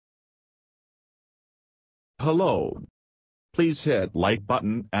Hello. Please hit like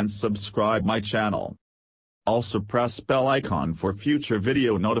button and subscribe my channel. Also press bell icon for future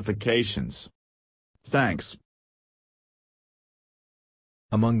video notifications. Thanks.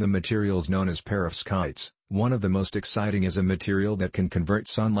 Among the materials known as perovskites, one of the most exciting is a material that can convert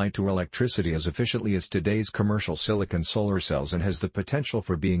sunlight to electricity as efficiently as today's commercial silicon solar cells and has the potential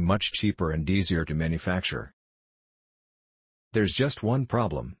for being much cheaper and easier to manufacture. There's just one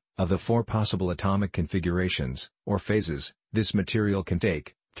problem: of the 4 possible atomic configurations, or phases, this material can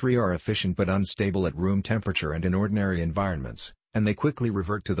take, 3 are efficient but unstable at room temperature and in ordinary environments, and they quickly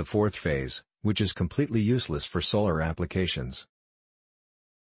revert to the 4th phase, which is completely useless for solar applications.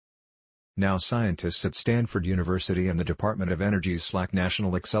 Now scientists at Stanford University and the Department of Energy's SLAC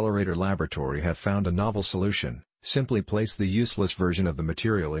National Accelerator Laboratory have found a novel solution: simply place the useless version of the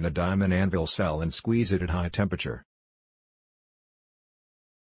material in a diamond anvil cell and squeeze it at high temperature.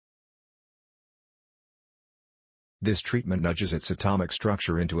 This treatment nudges its atomic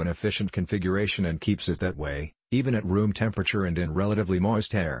structure into an efficient configuration and keeps it that way, even at room temperature and in relatively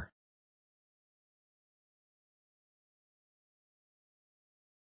moist air.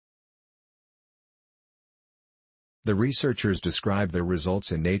 The researchers describe their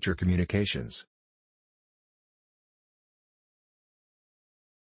results in Nature Communications.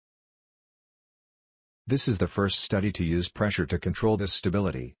 This is the first study to use pressure to control this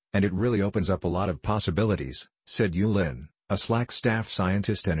stability, and it really opens up a lot of possibilities, said Yu Lin, a SLAC staff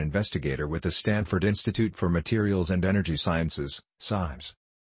scientist and investigator with the Stanford Institute for Materials and Energy Sciences, SIMS.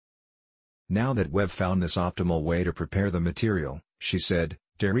 Now that we've found this optimal way to prepare the material, she said,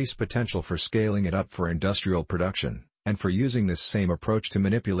 there is potential for scaling it up for industrial production, and for using this same approach to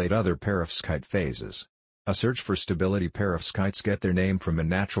manipulate other perovskite phases. A search for stability perovskites get their name from a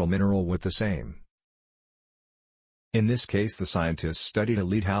natural mineral with the same. In this case, the scientists studied a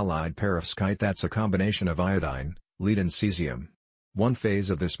lead halide perovskite that's a combination of iodine, lead and cesium. One phase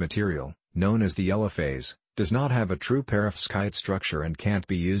of this material, known as the yellow phase, does not have a true perovskite structure and can't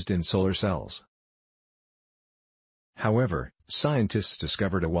be used in solar cells. However, scientists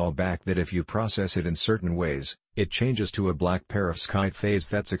discovered a while back that if you process it in certain ways, it changes to a black perovskite phase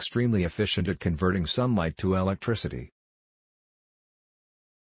that's extremely efficient at converting sunlight to electricity.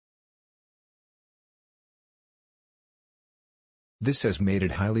 This has made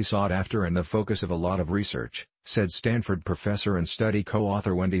it highly sought after and the focus of a lot of research, said Stanford professor and study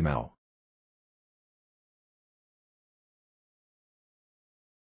co-author Wendy Mao.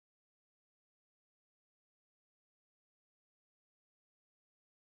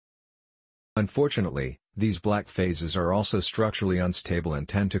 Unfortunately, these black phases are also structurally unstable and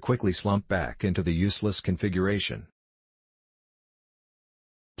tend to quickly slump back into the useless configuration.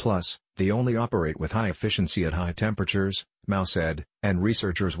 Plus, they only operate with high efficiency at high temperatures, Mao said, and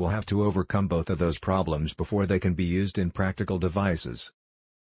researchers will have to overcome both of those problems before they can be used in practical devices.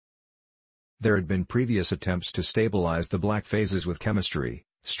 There had been previous attempts to stabilize the black phases with chemistry,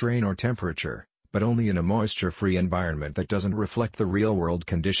 strain or temperature, but only in a moisture-free environment that doesn't reflect the real-world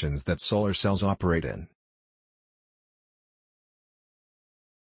conditions that solar cells operate in.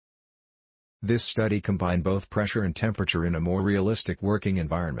 This study combined both pressure and temperature in a more realistic working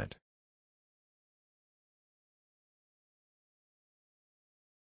environment.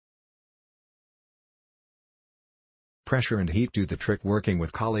 Pressure and heat do the trick. Working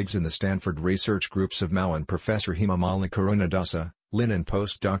with colleagues in the Stanford research groups of Mao and Professor Himamali Karunadasa, Lin and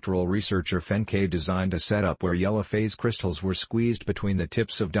postdoctoral researcher Fen K designed a setup where yellow phase crystals were squeezed between the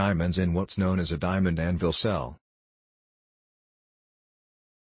tips of diamonds in what's known as a diamond anvil cell.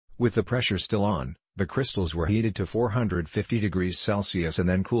 With the pressure still on, the crystals were heated to 450 degrees Celsius and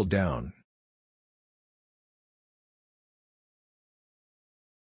then cooled down.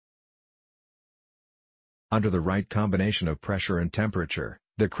 Under the right combination of pressure and temperature,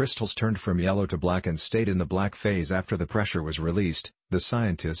 the crystals turned from yellow to black and stayed in the black phase after the pressure was released, the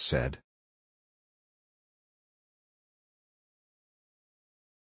scientists said.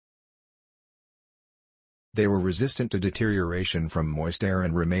 They were resistant to deterioration from moist air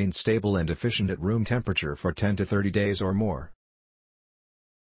and remained stable and efficient at room temperature for 10 to 30 days or more.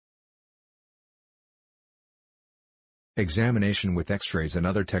 Examination with X-rays and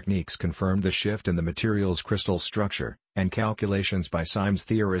other techniques confirmed the shift in the material's crystal structure, and calculations by SIMS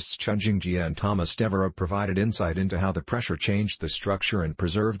theorists Chunjing Jia and Thomas Devereux provided insight into how the pressure changed the structure and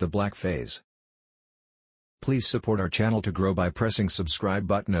preserved the black phase. Please support our channel to grow by pressing subscribe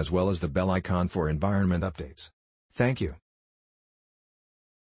button as well as the bell icon for environment updates. Thank you.